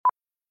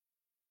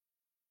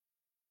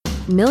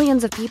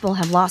Millions of people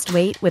have lost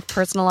weight with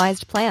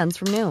personalized plans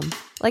from Noom.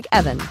 Like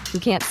Evan, who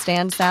can't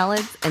stand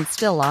salads and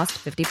still lost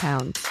 50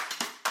 pounds.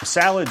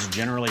 Salads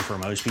generally for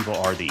most people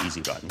are the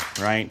easy button,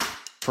 right?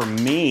 For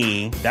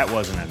me, that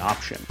wasn't an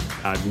option.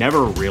 I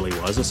never really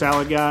was a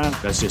salad guy.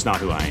 That's just not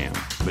who I am.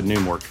 But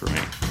Noom worked for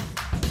me.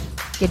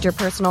 Get your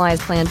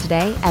personalized plan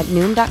today at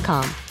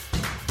Noom.com.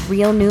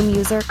 Real Noom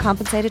user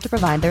compensated to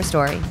provide their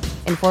story.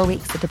 In 4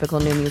 weeks, the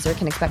typical Noom user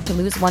can expect to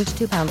lose 1 to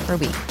 2 pounds per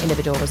week.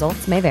 Individual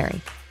results may vary.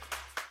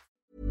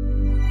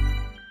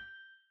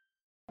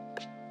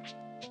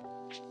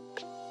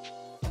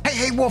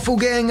 Hey Waffle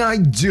Gang, I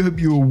do hope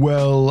you're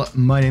well.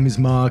 My name is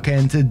Mark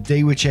and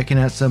today we're checking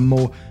out some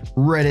more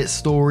Reddit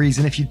stories,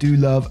 and if you do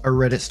love a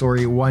Reddit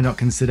story, why not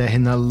consider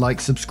hitting that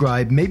like,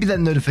 subscribe, maybe that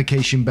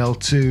notification bell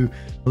too.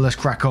 But let's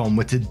crack on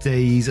with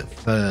today's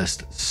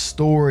first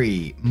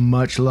story.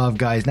 Much love,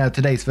 guys. Now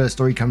today's first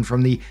story comes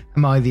from the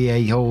Am I the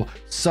A-hole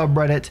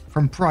subreddit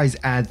from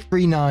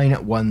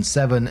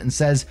PrizeAd3917 and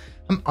says,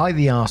 Am I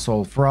the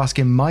arsehole for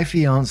asking my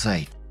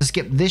fiance to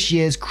skip this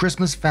year's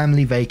Christmas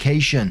family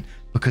vacation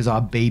because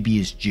our baby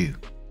is due?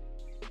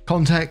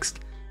 Context: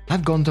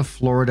 I've gone to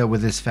Florida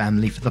with his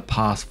family for the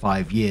past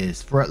 5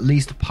 years for at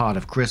least part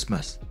of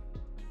Christmas.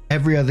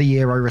 Every other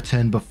year I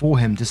return before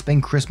him to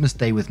spend Christmas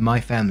Day with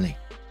my family.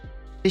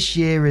 This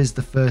year is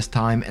the first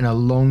time in a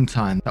long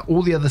time that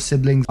all the other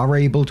siblings are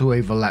able to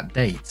overlap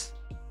dates.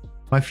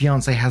 My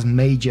fiance has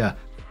major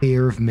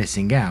fear of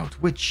missing out,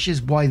 which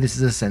is why this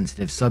is a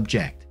sensitive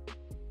subject.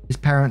 His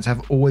parents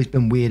have always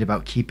been weird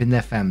about keeping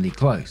their family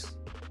close.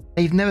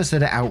 They've never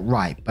said it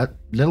outright, but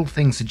little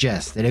things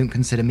suggest they don't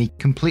consider me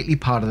completely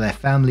part of their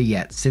family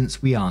yet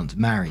since we aren't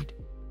married.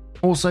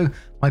 Also,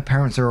 my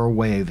parents are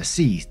away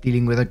overseas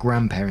dealing with a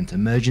grandparent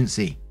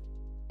emergency.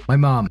 My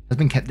mom has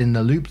been kept in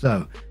the loop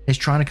though, and is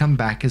trying to come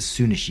back as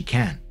soon as she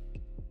can.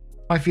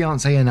 My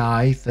fiance and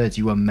I,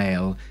 31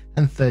 male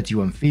and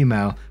 31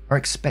 female, are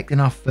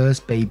expecting our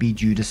first baby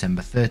due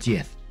December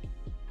 30th.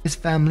 His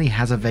family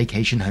has a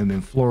vacation home in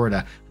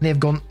Florida, and they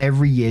have gone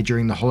every year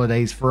during the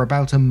holidays for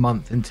about a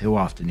month until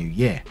after New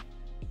Year.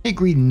 He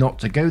agreed not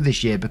to go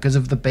this year because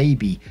of the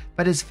baby,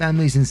 but his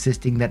family is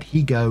insisting that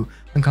he go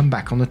and come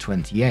back on the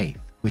 28th,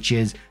 which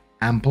is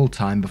ample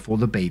time before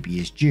the baby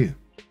is due.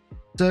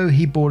 So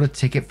he bought a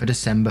ticket for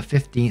December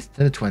 15th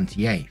to the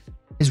 28th.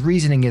 His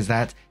reasoning is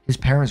that his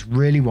parents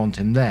really want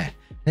him there,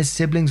 and his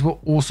siblings will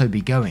also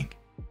be going.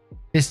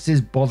 This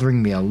is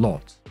bothering me a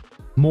lot.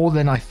 More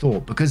than I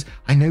thought, because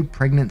I know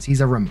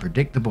pregnancies are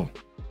unpredictable,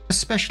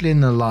 especially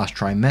in the last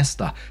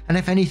trimester, and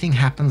if anything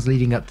happens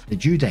leading up to the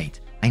due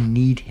date, I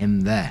need him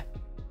there.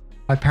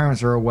 My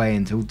parents are away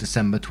until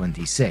December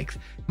 26th,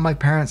 and my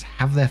parents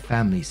have their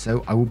families,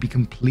 so I will be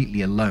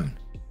completely alone.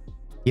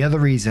 The other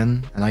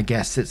reason, and I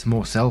guess it's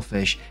more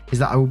selfish, is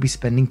that I will be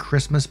spending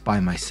Christmas by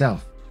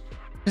myself.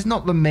 It's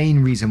not the main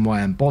reason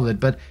why I'm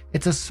bothered, but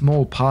it's a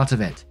small part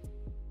of it.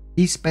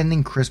 He's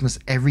spending Christmas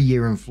every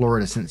year in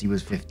Florida since he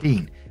was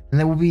 15, and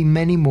there will be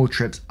many more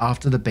trips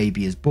after the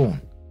baby is born.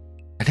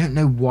 I don't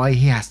know why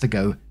he has to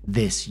go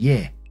this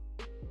year.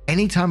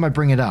 Anytime I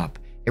bring it up,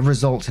 it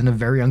results in a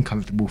very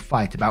uncomfortable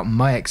fight about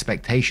my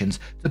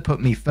expectations to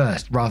put me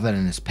first rather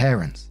than his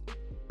parents.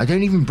 I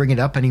don't even bring it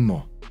up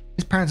anymore.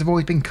 His parents have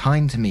always been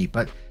kind to me,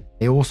 but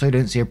they also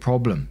don't see a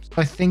problem,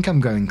 so I think I'm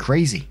going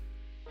crazy.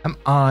 Am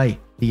I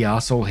the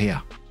arsehole here?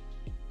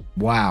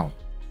 Wow,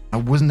 I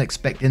wasn't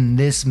expecting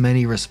this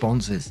many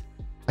responses.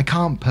 I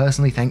can't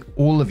personally thank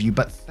all of you,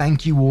 but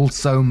thank you all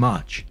so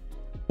much.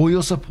 All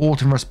your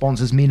support and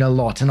responses mean a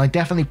lot, and I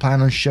definitely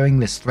plan on showing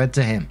this thread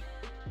to him.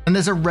 And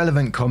there's a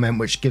relevant comment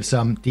which gives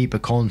some deeper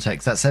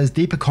context that says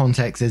deeper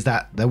context is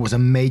that there was a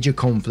major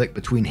conflict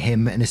between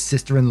him and his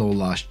sister-in-law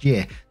last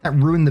year that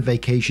ruined the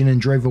vacation and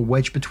drove a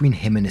wedge between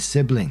him and his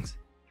siblings.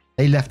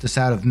 They left us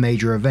out of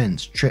major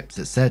events, trips,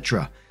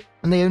 etc.,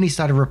 and they only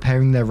started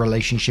repairing their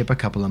relationship a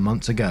couple of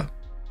months ago.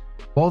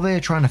 While they are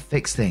trying to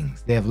fix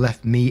things, they have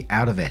left me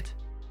out of it.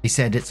 He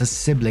said it's a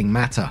sibling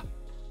matter.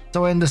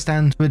 So I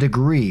understand to a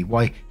degree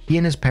why he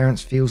and his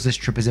parents feels this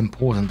trip is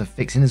important to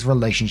fixing his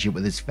relationship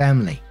with his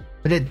family,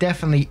 but it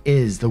definitely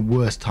is the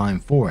worst time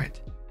for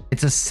it.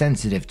 It's a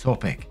sensitive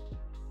topic.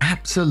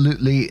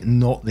 Absolutely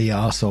not the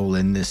arsehole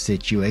in this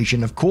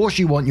situation. Of course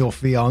you want your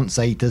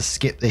fiance to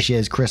skip this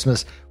year's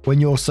Christmas when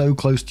you're so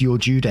close to your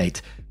due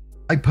date.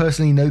 I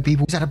personally know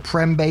people who's had a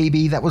prem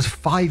baby that was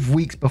 5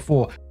 weeks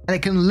before, and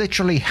it can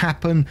literally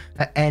happen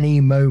at any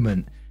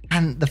moment.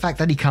 And the fact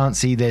that he can't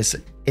see this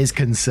is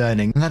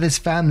concerning, and that his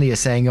family is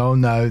saying, oh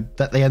no,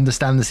 that they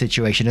understand the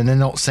situation, and they're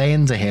not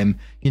saying to him,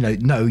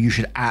 no, you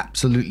should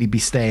absolutely be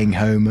staying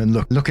home and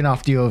looking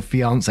after your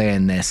fiance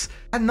in this.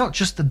 And not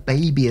just the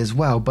baby as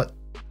well, but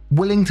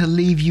willing to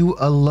leave you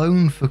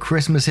alone for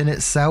Christmas in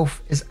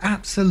itself is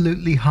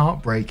absolutely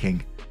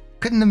heartbreaking.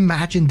 Couldn't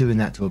imagine doing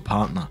that to a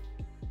partner.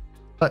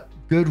 But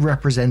good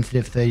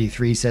representative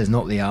 33 says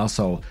not the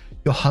arsehole.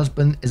 Your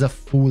husband is a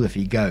fool if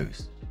he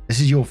goes. This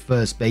is your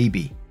first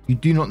baby. You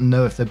do not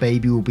know if the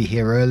baby will be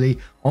here early,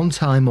 on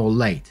time or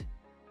late.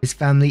 His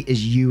family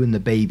is you and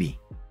the baby.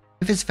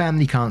 If his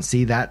family can't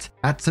see that,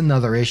 that's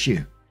another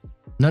issue.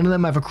 None of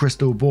them have a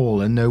crystal ball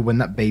and know when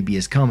that baby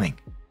is coming.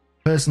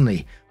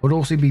 Personally, I would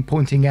also be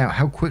pointing out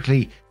how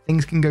quickly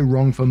things can go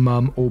wrong for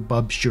mum or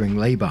bubs during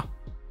labour.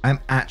 I am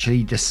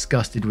actually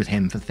disgusted with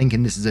him for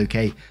thinking this is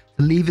okay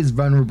to leave his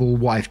vulnerable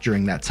wife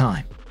during that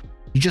time.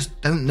 You just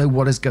don't know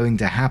what is going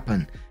to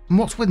happen, and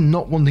what's with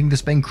not wanting to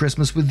spend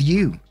Christmas with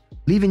you,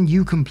 leaving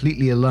you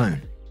completely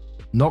alone.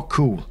 Not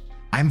cool.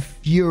 I am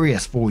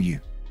furious for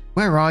you.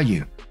 Where are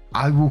you?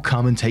 I will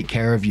come and take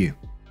care of you.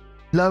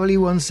 Lovely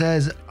one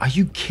says, are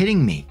you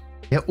kidding me?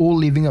 They're all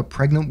leaving a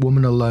pregnant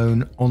woman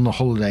alone on the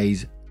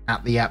holidays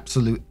at the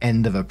absolute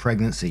end of her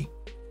pregnancy.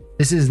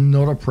 This is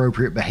not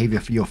appropriate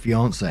behavior for your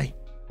fiance,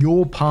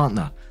 your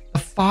partner, the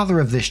father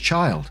of this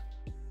child.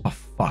 For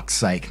fuck's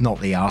sake, not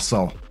the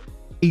arsehole.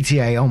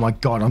 ETA, oh my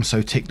god, I'm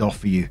so ticked off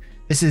for you.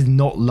 This is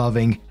not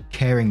loving,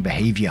 caring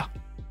behavior.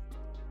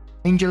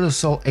 Angel of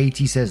Soul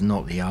 80 says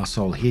not the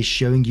arsehole. He is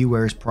showing you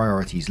where his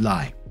priorities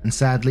lie, and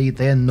sadly,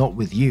 they are not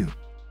with you.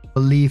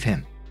 Believe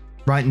him.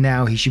 Right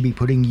now, he should be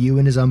putting you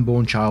and his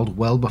unborn child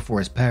well before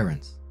his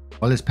parents.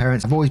 While his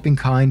parents have always been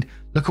kind,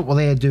 look at what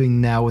they are doing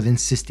now with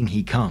insisting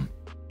he come.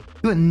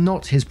 You are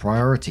not his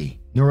priority,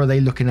 nor are they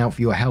looking out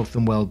for your health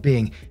and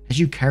well-being as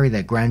you carry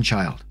their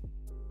grandchild.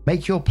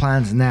 Make your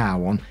plans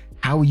now on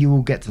how you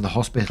will get to the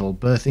hospital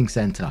birthing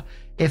center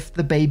if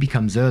the baby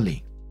comes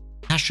early.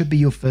 That should be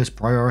your first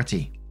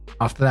priority.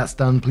 After that's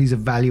done, please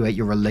evaluate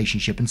your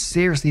relationship and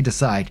seriously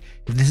decide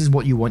if this is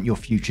what you want your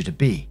future to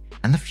be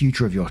and the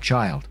future of your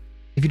child.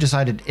 If you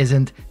decide it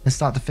isn't, then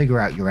start to figure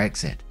out your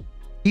exit,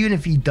 even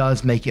if he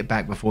does make it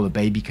back before the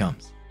baby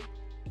comes.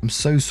 I'm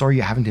so sorry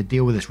you're having to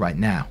deal with this right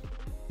now.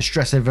 The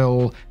stress of it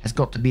all has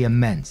got to be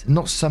immense and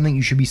not something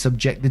you should be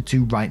subjected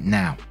to right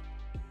now.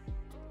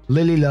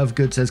 Lily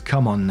Lovegood says,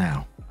 come on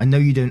now. I know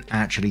you don't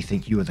actually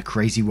think you are the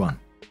crazy one.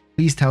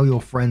 Please tell your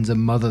friends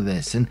and mother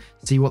this and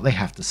see what they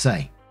have to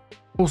say.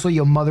 Also,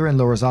 your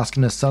mother-in-law is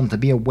asking her son to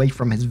be away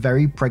from his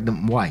very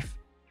pregnant wife.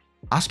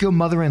 Ask your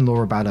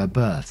mother-in-law about her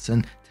births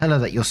and tell her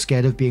that you're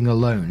scared of being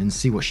alone and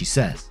see what she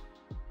says.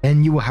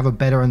 Then you will have a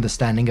better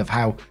understanding of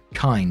how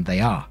kind they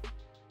are.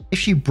 If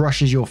she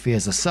brushes your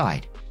fears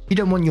aside, you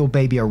don't want your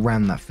baby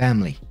around that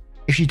family.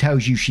 If she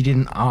tells you she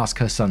didn't ask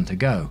her son to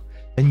go,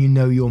 then you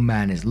know your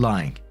man is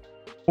lying.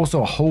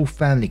 Also, a whole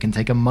family can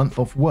take a month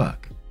off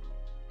work.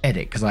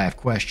 Edit, because I have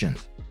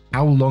questions.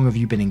 How long have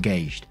you been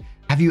engaged?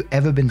 Have you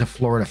ever been to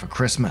Florida for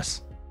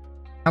Christmas?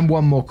 And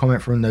one more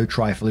comment from No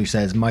Trifle who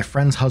says, my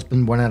friend's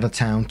husband went out of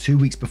town 2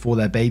 weeks before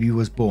their baby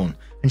was born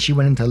and she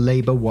went into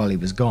labor while he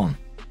was gone.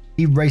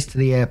 He raced to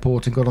the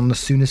airport and got on the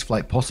soonest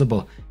flight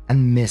possible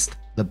and missed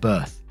the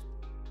birth.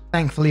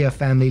 Thankfully, her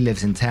family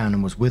lives in town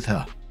and was with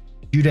her.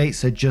 Due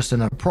dates are just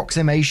an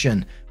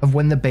approximation of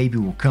when the baby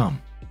will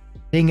come.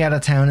 Being out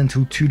of town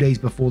until 2 days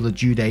before the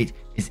due date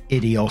is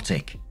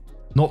idiotic.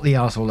 Not the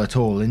arsehole at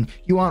all, and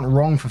you aren't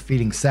wrong for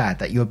feeling sad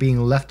that you are being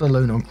left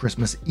alone on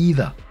Christmas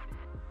either.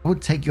 I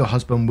would take your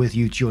husband with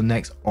you to your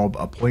next OB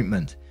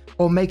appointment,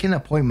 or make an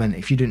appointment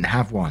if you didn't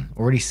have one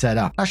already set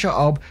up. Ask your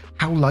OB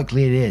how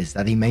likely it is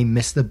that he may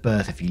miss the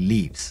birth if he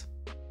leaves.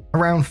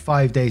 Around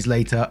 5 days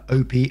later,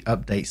 OP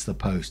updates the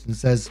post and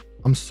says,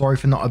 I'm sorry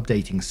for not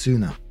updating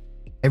sooner.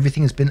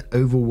 Everything has been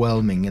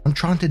overwhelming and I'm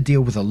trying to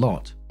deal with a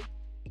lot.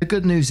 The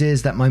good news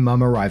is that my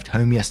mum arrived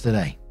home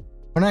yesterday.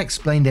 When I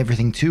explained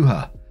everything to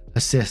her, her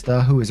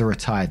sister, who is a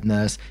retired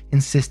nurse,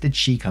 insisted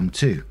she come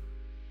too.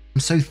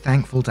 I'm so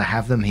thankful to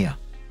have them here.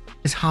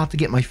 It's hard to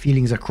get my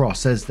feelings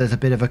across as there's a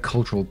bit of a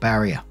cultural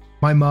barrier.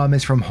 My mum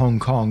is from Hong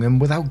Kong, and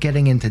without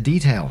getting into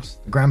details,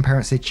 the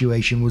grandparent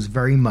situation was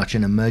very much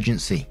an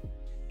emergency.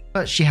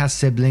 But she has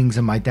siblings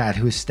and my dad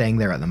who is staying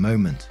there at the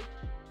moment.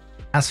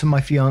 As for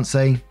my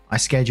fiance, I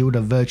scheduled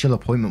a virtual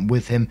appointment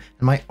with him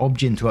and my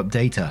Obgyn to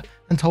update her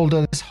and told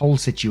her this whole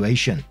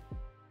situation.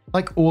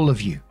 Like all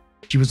of you,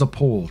 she was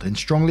appalled and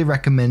strongly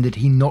recommended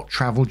he not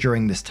travel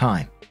during this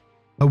time.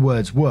 Her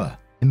words were,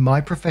 in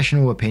my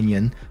professional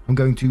opinion, I'm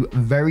going to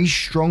very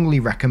strongly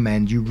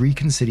recommend you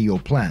reconsider your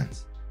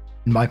plans.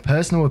 In my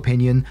personal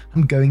opinion,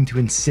 I'm going to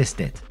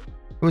insist it.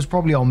 It was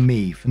probably on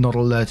me for not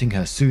alerting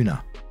her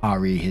sooner,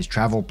 re his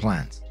travel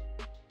plans.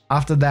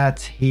 After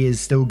that, he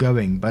is still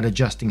going but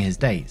adjusting his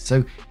date,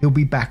 so he'll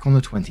be back on the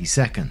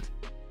 22nd.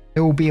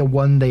 There will be a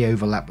 1-day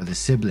overlap with his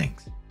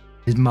siblings.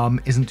 His mum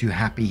isn't too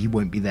happy he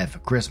won't be there for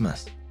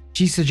Christmas.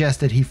 She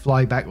suggested he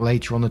fly back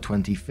later on the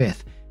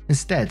 25th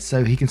instead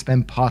so he can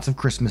spend part of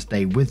Christmas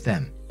Day with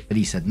them, but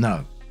he said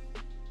no.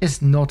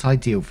 It's not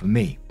ideal for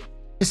me.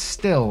 It's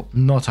still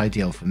not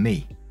ideal for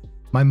me.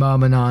 My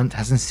mum and aunt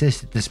has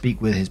insisted to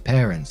speak with his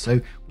parents,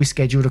 so we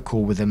scheduled a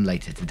call with them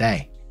later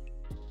today.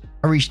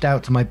 I reached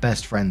out to my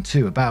best friend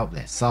too about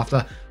this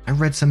after I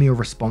read some of your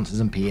responses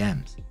and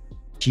PMs.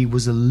 She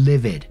was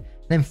livid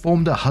and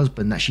informed her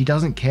husband that she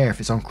doesn't care if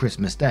it's on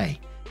Christmas Day.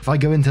 If I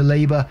go into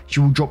labor, she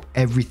will drop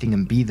everything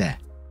and be there.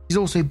 She's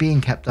also being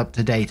kept up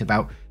to date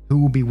about who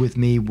will be with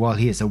me while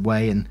he is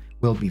away and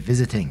will be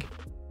visiting.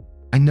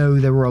 I know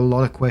there were a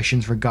lot of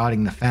questions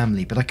regarding the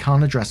family, but I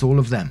can't address all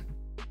of them.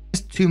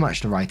 It's too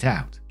much to write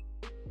out.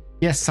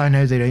 Yes, I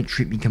know they don't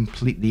treat me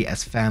completely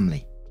as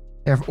family.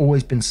 There have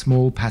always been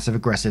small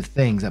passive-aggressive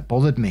things that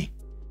bothered me.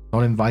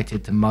 Not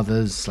invited to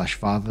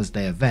Mother's/Father's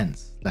Day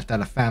events, left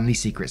out of family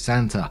Secret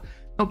Santa,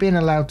 not being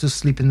allowed to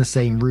sleep in the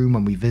same room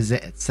when we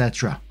visit,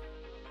 etc.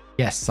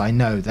 Yes, I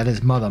know that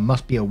his mother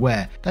must be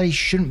aware that he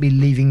shouldn't be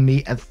leaving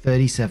me at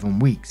 37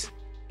 weeks.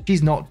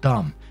 She's not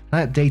dumb,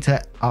 and I update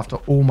her after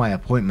all my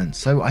appointments,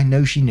 so I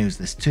know she knows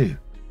this too.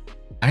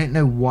 I don't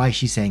know why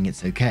she's saying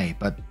it's okay,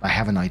 but I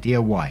have an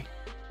idea why.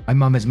 My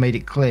mum has made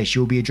it clear she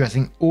will be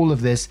addressing all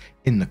of this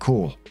in the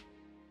call.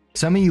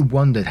 Some of you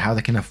wondered how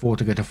they can afford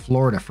to go to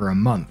Florida for a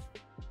month.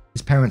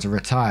 His parents are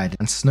retired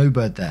and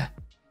snowbird there.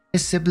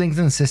 His siblings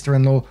and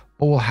sister-in-law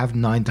all have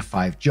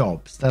 9-to-5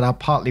 jobs that are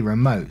partly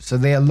remote, so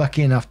they are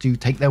lucky enough to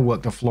take their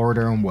work to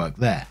Florida and work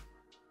there.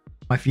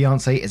 My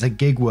fiance is a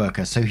gig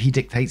worker, so he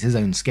dictates his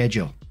own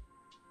schedule.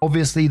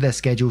 Obviously, their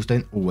schedules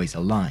don't always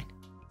align.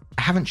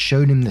 I haven't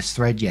shown him this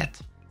thread yet.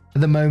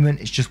 At the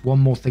moment, it's just one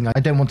more thing I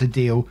don't want to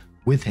deal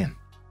with him.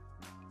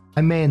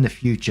 I may in the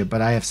future,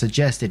 but I have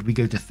suggested we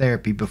go to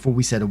therapy before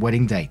we set a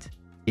wedding date.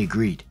 He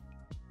agreed.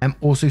 I'm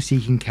also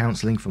seeking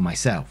counselling for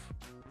myself.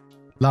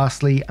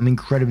 Lastly, I'm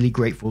incredibly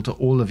grateful to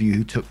all of you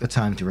who took the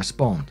time to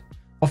respond,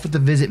 offered to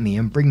visit me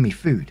and bring me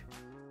food.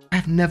 I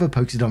have never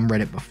posted on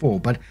Reddit before,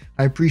 but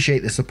I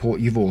appreciate the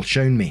support you've all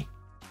shown me.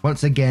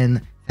 Once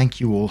again, thank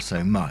you all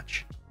so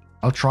much.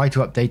 I'll try to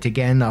update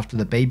again after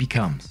the baby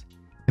comes.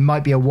 It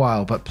might be a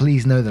while, but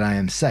please know that I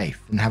am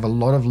safe and have a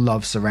lot of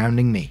love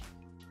surrounding me.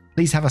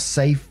 Please have a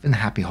safe and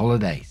happy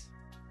holidays.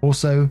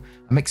 Also,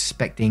 I'm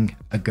expecting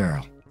a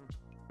girl.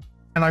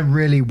 And I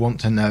really want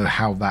to know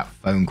how that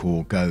phone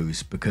call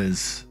goes,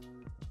 because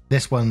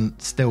this one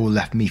still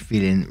left me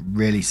feeling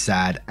really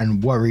sad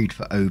and worried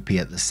for OP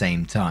at the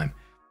same time.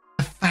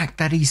 The fact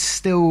that he's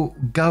still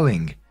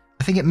going,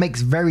 I think it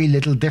makes very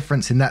little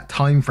difference in that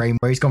time frame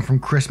where he's gone from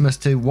Christmas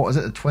to, what was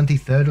it, the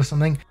 23rd or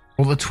something?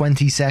 Or the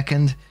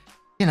 22nd?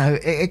 You know,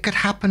 it could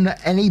happen at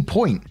any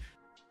point.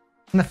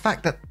 And the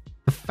fact that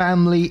the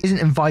family isn't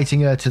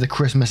inviting her to the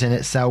Christmas in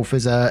itself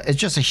is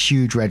just a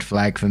huge red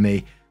flag for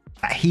me.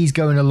 He's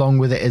going along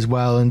with it as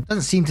well and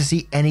doesn't seem to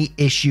see any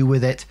issue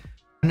with it.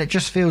 And it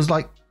just feels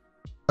like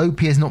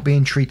OP is not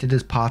being treated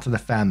as part of the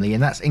family,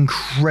 and that's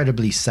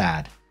incredibly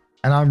sad.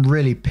 And I'm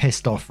really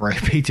pissed off for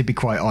OP, to be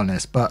quite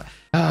honest. But,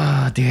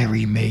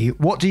 dearie me.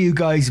 What do you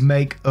guys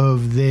make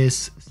of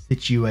this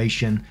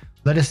situation?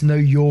 Let us know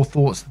your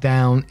thoughts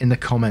down in the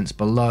comments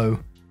below.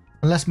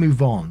 And let's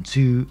move on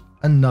to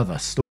another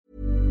story.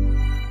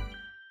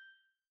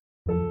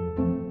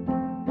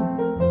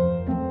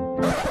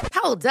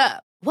 Hold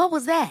up. What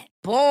was that?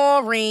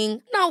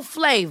 Boring. No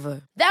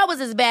flavor. That was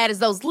as bad as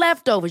those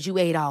leftovers you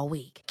ate all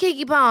week.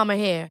 Keke Palmer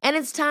here. And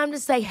it's time to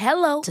say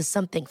hello to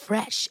something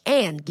fresh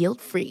and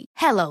guilt-free.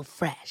 Hello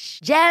Fresh.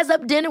 Jazz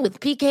up dinner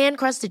with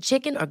pecan-crusted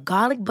chicken or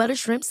garlic butter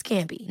shrimp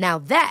scampi. Now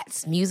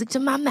that's music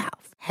to my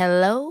mouth.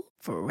 Hello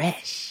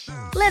Fresh.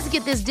 Let's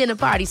get this dinner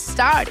party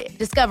started.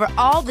 Discover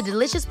all the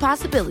delicious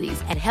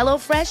possibilities at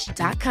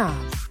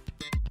hellofresh.com.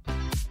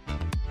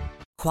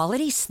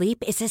 Quality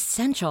sleep is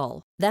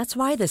essential. That's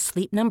why the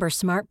Sleep Number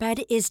Smart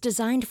Bed is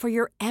designed for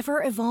your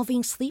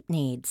ever-evolving sleep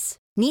needs.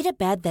 Need a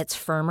bed that's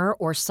firmer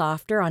or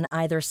softer on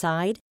either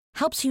side?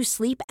 Helps you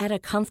sleep at a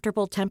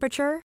comfortable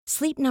temperature?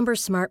 Sleep Number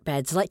Smart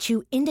Beds let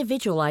you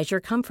individualize your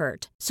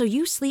comfort, so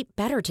you sleep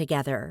better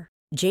together.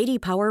 J.D.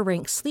 Power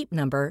ranks Sleep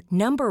Number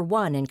number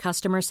 1 in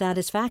customer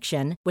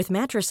satisfaction with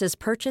mattresses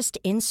purchased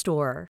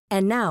in-store.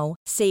 And now,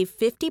 save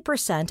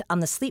 50% on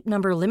the Sleep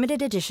Number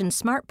Limited Edition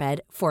Smart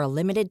Bed for a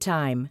limited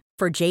time.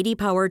 For J.D.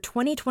 Power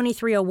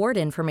 2023 award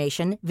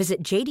information,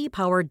 visit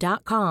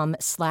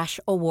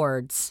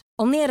jdpower.com/awards.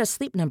 Only at a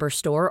Sleep Number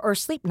store or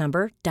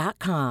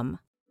sleepnumber.com.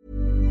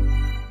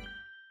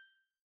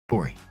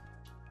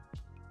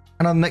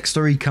 And our next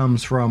story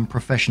comes from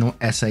Professional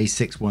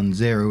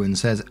SA610 and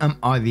says, am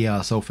I the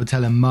arsehole for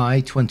telling my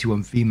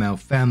 21 female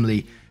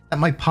family that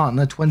my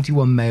partner,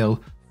 21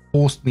 male,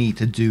 forced me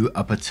to do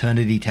a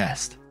paternity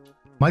test?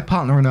 My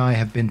partner and I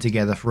have been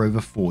together for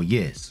over 4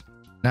 years.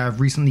 Now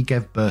I've recently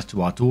gave birth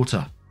to our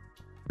daughter.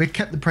 We had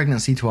kept the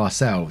pregnancy to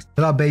ourselves,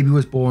 but our baby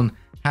was born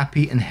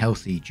happy and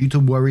healthy due to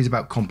worries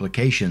about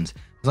complications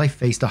as I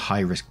faced a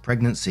high-risk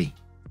pregnancy.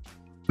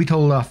 We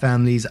told our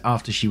families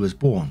after she was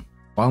born.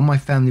 While my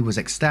family was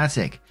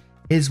ecstatic,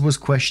 his was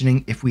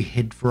questioning if we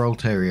hid for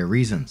ulterior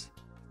reasons.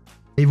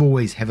 They've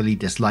always heavily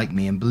disliked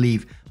me and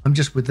believe I'm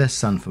just with their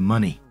son for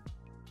money.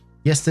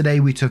 Yesterday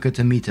we took her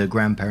to meet her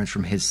grandparents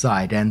from his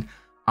side, and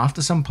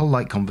after some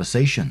polite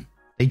conversation,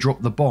 they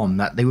dropped the bomb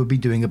that they would be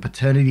doing a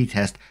paternity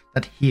test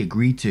that he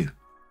agreed to.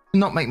 To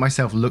not make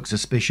myself look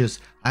suspicious,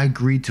 I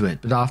agreed to it,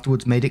 but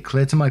afterwards made it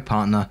clear to my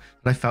partner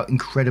that I felt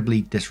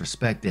incredibly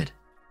disrespected.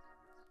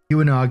 He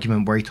had an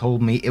argument where he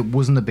told me it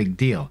wasn't a big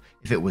deal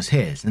if it was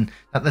his, and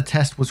that the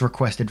test was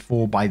requested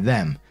for by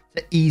them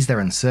to ease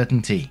their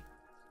uncertainty.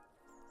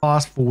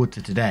 Fast forward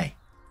to today.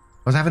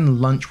 I was having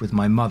lunch with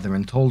my mother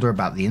and told her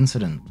about the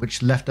incident,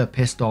 which left her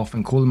pissed off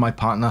and calling my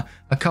partner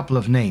a couple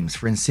of names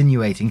for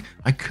insinuating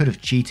I could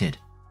have cheated.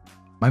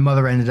 My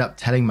mother ended up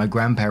telling my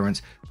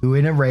grandparents, who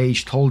in a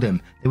rage told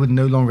him they would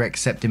no longer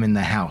accept him in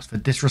their house for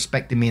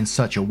disrespecting me in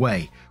such a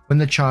way when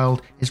the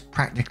child is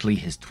practically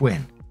his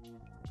twin.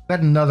 We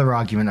had another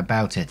argument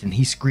about it and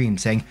he screamed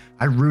saying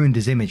I ruined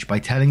his image by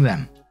telling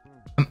them.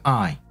 Am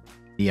I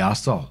the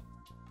arsehole?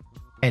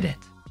 Edit.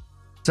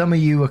 Some of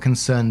you are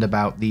concerned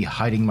about the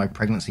hiding my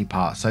pregnancy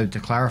part, so to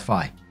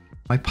clarify,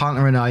 my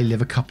partner and I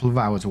live a couple of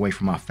hours away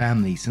from our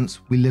family since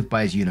we live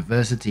by his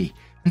university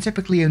and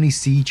typically only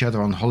see each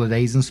other on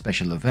holidays and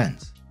special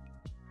events.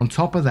 On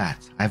top of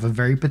that, I have a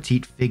very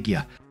petite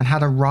figure and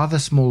had a rather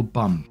small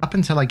bum up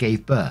until I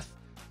gave birth,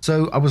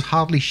 so I was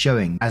hardly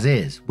showing as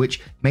is,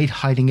 which made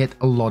hiding it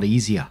a lot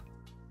easier.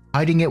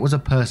 Hiding it was a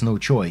personal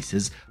choice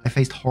as I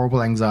faced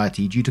horrible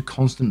anxiety due to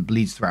constant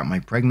bleeds throughout my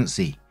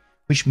pregnancy,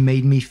 which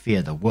made me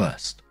fear the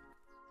worst.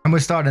 And we're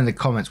starting the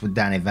comments with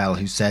Danny Vell,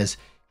 who says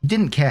he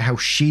didn't care how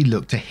she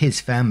looked to his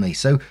family,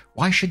 so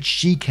why should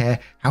she care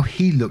how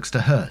he looks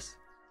to hers?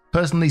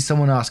 Personally,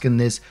 someone asking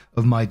this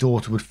of my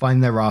daughter would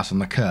find their ass on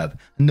the curb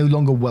and no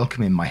longer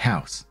welcome in my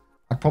house.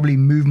 I'd probably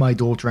move my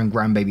daughter and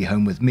grandbaby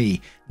home with me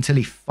until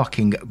he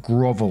fucking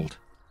groveled.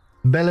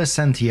 Bella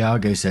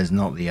Santiago says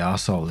not the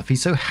arsehole. If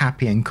he's so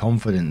happy and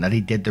confident that he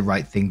did the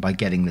right thing by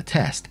getting the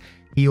test,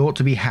 he ought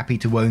to be happy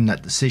to own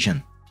that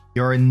decision.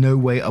 You're in no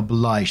way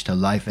obliged to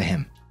lie for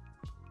him.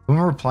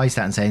 Someone replies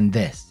to that and saying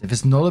this, if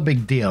it's not a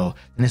big deal,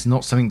 then it's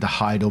not something to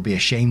hide or be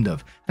ashamed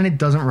of, and it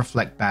doesn't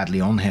reflect badly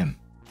on him.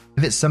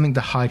 If it's something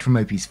to hide from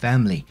Opie's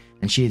family,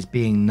 and she is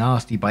being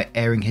nasty by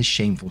airing his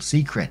shameful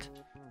secret,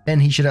 then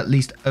he should at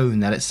least own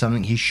that it's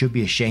something he should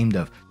be ashamed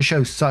of to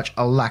show such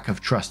a lack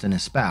of trust in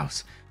his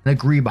spouse, and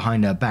agree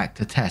behind her back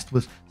to test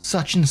with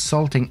such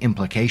insulting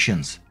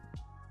implications.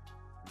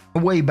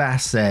 Away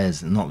Bass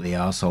says, not the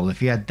arsehole, if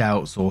he had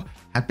doubts or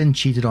had been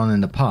cheated on in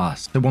the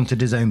past, so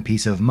wanted his own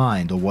peace of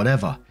mind or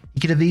whatever, he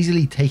could have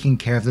easily taken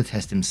care of the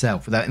test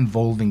himself without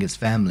involving his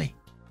family.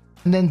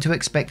 And then to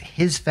expect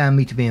his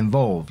family to be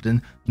involved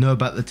and know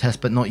about the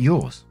test but not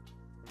yours.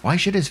 Why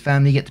should his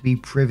family get to be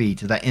privy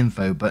to that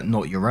info but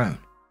not your own?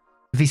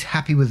 If he's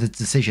happy with his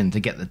decision to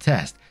get the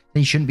test,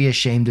 then he shouldn't be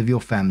ashamed of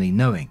your family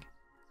knowing.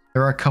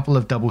 There are a couple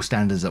of double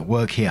standards at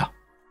work here.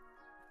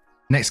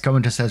 Next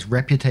commenter says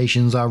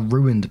reputations are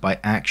ruined by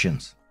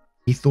actions.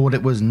 He thought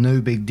it was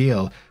no big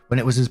deal when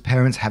it was his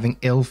parents having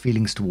ill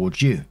feelings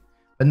towards you,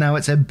 but now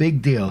it's a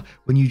big deal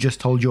when you just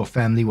told your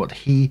family what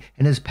he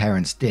and his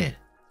parents did.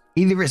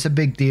 Either it's a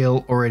big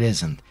deal or it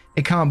isn't.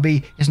 It can't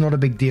be it's not a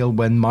big deal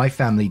when my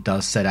family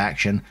does said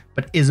action,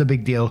 but is a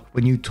big deal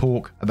when you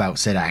talk about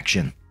said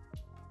action.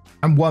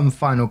 And one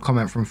final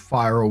comment from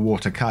Fire or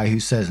Water Kai, who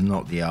says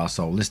not the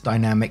arsehole. This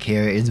dynamic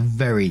here is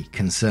very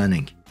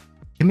concerning.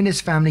 Him and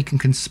his family can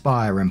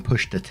conspire and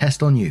push the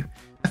test on you,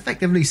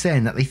 effectively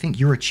saying that they think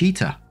you're a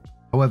cheater.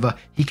 However,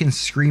 he can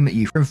scream at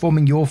you for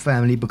informing your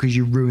family because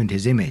you ruined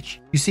his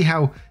image. You see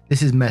how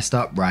this is messed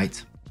up, right?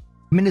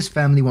 Him and his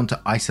family want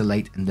to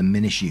isolate and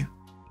diminish you.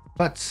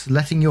 But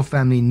letting your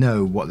family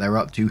know what they're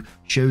up to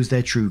shows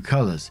their true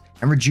colors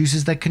and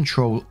reduces their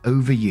control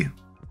over you.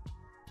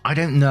 I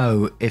don't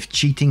know if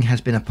cheating has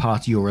been a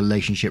part of your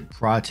relationship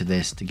prior to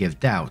this to give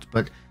doubt,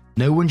 but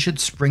no one should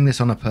spring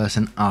this on a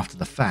person after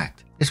the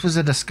fact. This was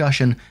a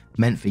discussion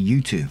meant for you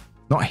two,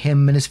 not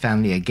him and his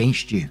family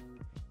against you.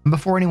 And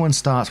before anyone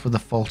starts with the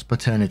false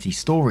paternity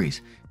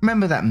stories,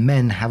 remember that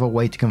men have a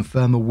way to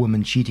confirm a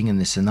woman cheating in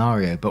this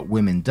scenario, but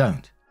women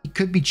don't. He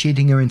could be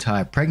cheating her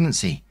entire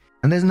pregnancy,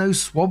 and there's no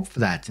swab for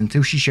that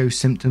until she shows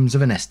symptoms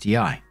of an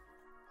STI.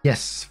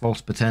 Yes,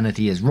 false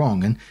paternity is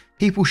wrong, and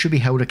people should be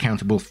held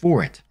accountable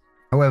for it.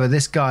 However,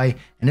 this guy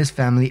and his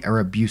family are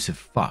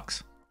abusive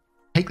fucks.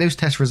 Take those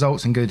test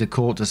results and go to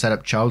court to set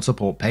up child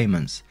support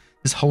payments.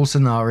 This whole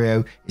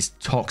scenario is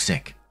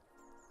toxic.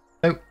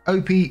 So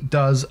OP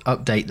does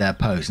update their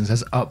post and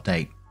says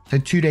update. So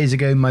 2 days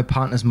ago, my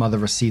partner's mother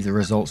received the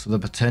results of the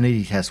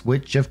paternity test,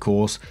 which of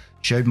course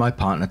showed my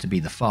partner to be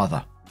the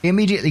father. They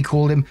immediately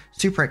called him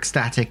super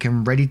ecstatic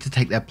and ready to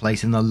take their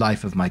place in the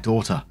life of my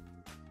daughter.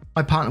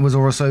 My partner was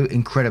also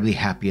incredibly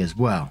happy as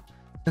well,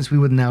 since we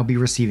would now be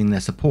receiving their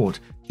support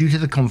due to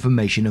the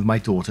confirmation of my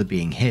daughter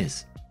being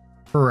his.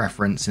 For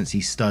reference, since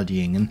he's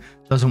studying and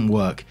doesn't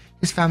work,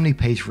 his family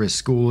pays for his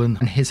school and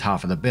his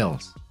half of the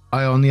bills.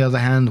 I, on the other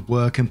hand,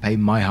 work and pay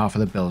my half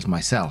of the bills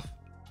myself.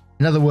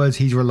 In other words,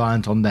 he's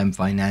reliant on them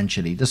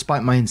financially,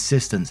 despite my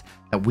insistence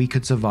that we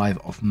could survive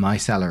off my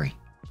salary.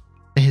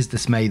 To his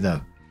dismay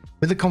though,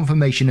 with the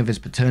confirmation of his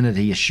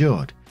paternity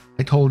assured,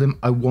 I told him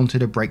I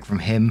wanted a break from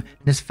him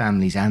and his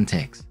family's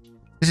antics.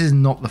 This is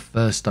not the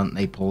first stunt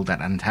they pulled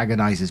that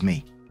antagonizes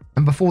me,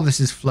 and before this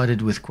is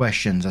flooded with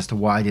questions as to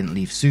why I didn't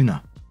leave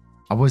sooner.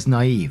 I was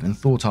naive and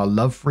thought our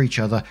love for each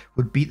other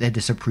would beat their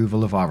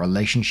disapproval of our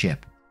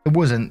relationship. It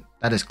wasn't,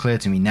 that is clear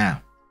to me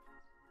now.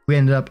 We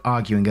ended up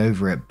arguing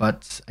over it,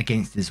 but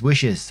against his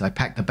wishes, I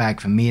packed a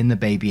bag for me and the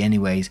baby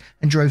anyways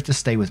and drove to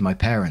stay with my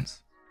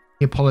parents.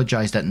 He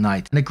apologized at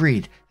night and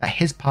agreed that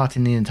his part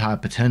in the entire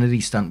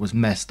paternity stunt was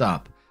messed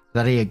up,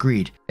 that he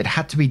agreed it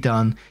had to be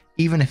done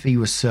even if he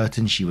was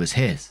certain she was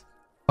his.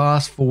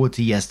 Fast forward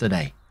to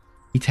yesterday.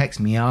 He texted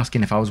me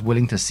asking if I was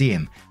willing to see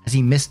him as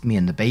he missed me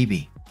and the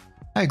baby.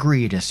 I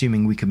agreed,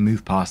 assuming we could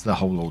move past the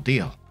whole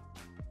ordeal.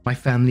 My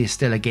family is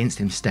still against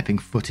him stepping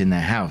foot in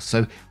their house,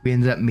 so we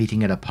ended up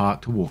meeting at a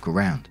park to walk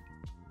around.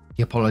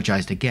 He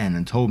apologized again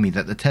and told me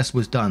that the test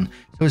was done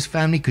so his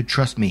family could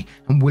trust me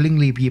and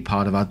willingly be a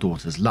part of our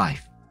daughter's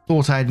life.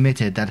 Thought I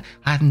admitted that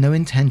I had no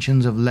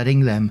intentions of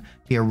letting them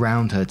be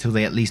around her till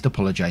they at least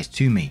apologized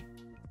to me.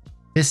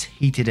 This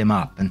heated him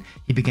up and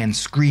he began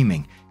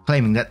screaming,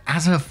 claiming that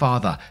as her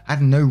father, I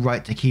had no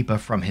right to keep her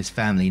from his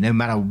family no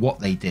matter what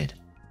they did.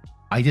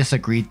 I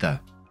disagreed though,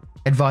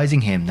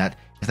 advising him that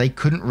if they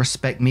couldn't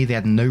respect me, they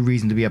had no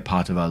reason to be a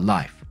part of her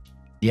life.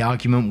 The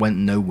argument went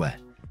nowhere,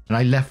 and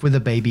I left with the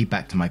baby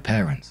back to my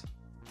parents.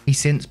 He's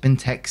since been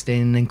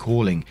texting and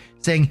calling,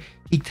 saying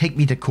he'd take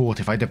me to court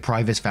if I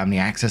deprive his family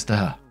access to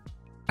her.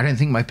 I don't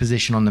think my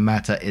position on the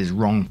matter is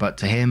wrong, but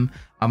to him,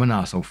 I'm an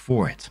arsehole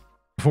for it.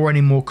 Before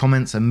any more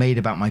comments are made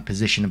about my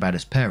position about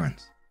his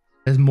parents,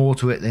 there's more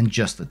to it than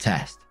just the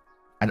test.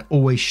 I'd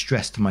always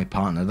stressed to my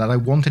partner that I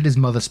wanted his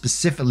mother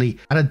specifically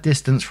at a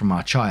distance from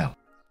our child.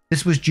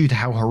 This was due to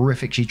how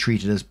horrific she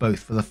treated us both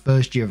for the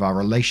first year of our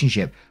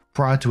relationship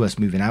prior to us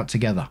moving out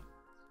together.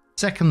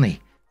 Secondly,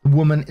 the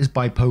woman is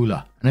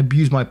bipolar and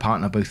abused my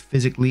partner both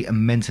physically and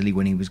mentally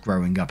when he was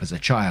growing up as a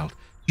child,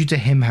 due to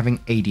him having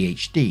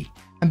ADHD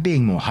and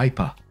being more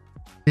hyper.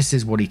 This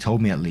is what he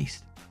told me at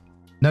least.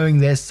 Knowing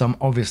this, I'm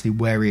obviously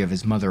wary of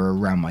his mother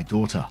around my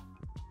daughter.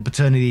 The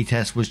paternity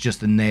test was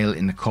just a nail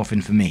in the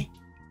coffin for me.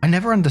 I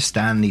never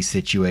understand these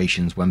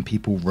situations when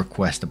people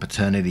request a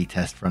paternity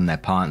test from their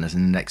partners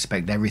and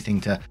expect everything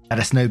that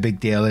it's no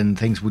big deal and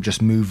things will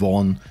just move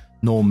on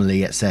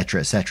normally, etc.,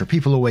 etc.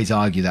 People always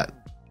argue that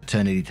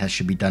paternity test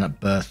should be done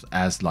at birth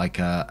as like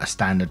a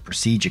standard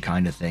procedure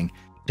kind of thing,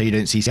 so you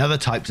don't see the other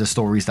types of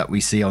stories that we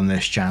see on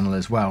this channel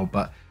as well.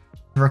 But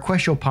to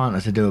request your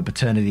partner to do a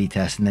paternity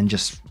test and then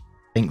just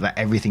think that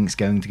everything's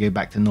going to go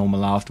back to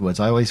normal afterwards,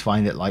 I always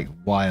find it like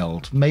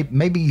wild.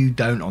 Maybe you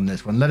don't on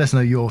this one. Let us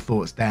know your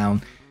thoughts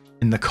down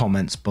in the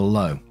comments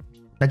below.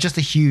 Now, just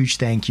a huge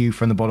thank you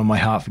from the bottom of my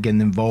heart for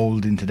getting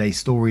involved in today's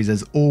stories.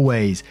 As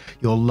always,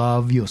 your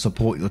love, your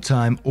support, your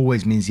time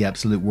always means the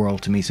absolute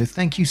world to me. So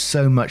thank you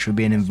so much for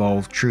being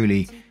involved.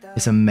 Truly,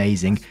 it's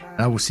amazing.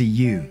 And I will see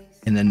you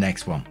in the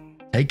next one.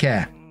 Take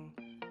care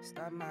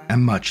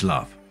and much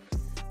love.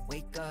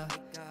 Wake up,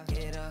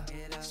 get up,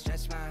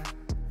 stretch my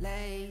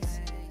legs,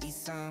 eat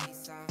some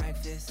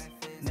breakfast,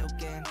 milk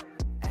and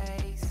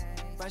eggs,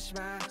 brush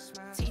my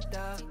teeth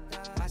up,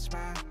 wash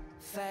my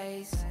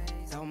face,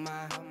 throw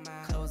my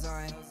clothes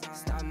on,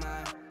 start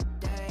my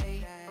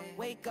day.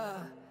 Wake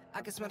up,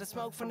 I can smell the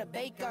smoke from the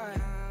bacon.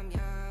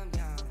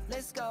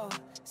 Let's go,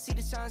 see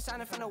the sun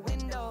shining from the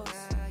windows.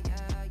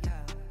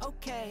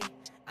 Okay,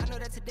 I know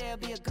that today'll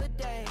be a good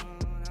day.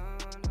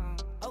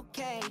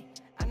 Okay,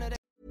 I know that.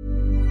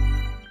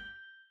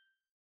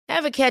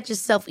 Ever catch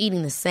yourself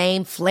eating the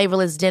same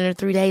flavorless dinner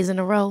 3 days in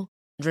a row?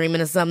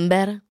 Dreaming of something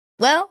better?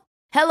 Well,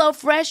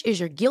 HelloFresh is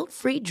your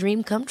guilt-free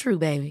dream come true,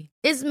 baby.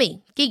 It's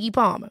me, Keke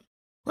Palmer.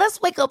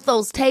 Let's wake up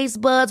those taste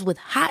buds with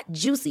hot,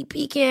 juicy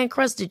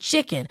pecan-crusted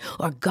chicken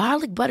or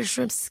garlic butter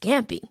shrimp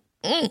scampi.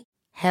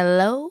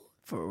 Hello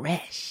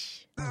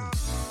Fresh.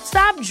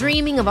 Stop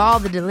dreaming of all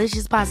the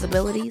delicious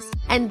possibilities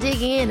and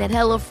dig in at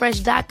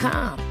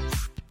HelloFresh.com.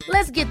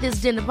 Let's get this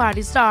dinner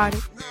party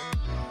started.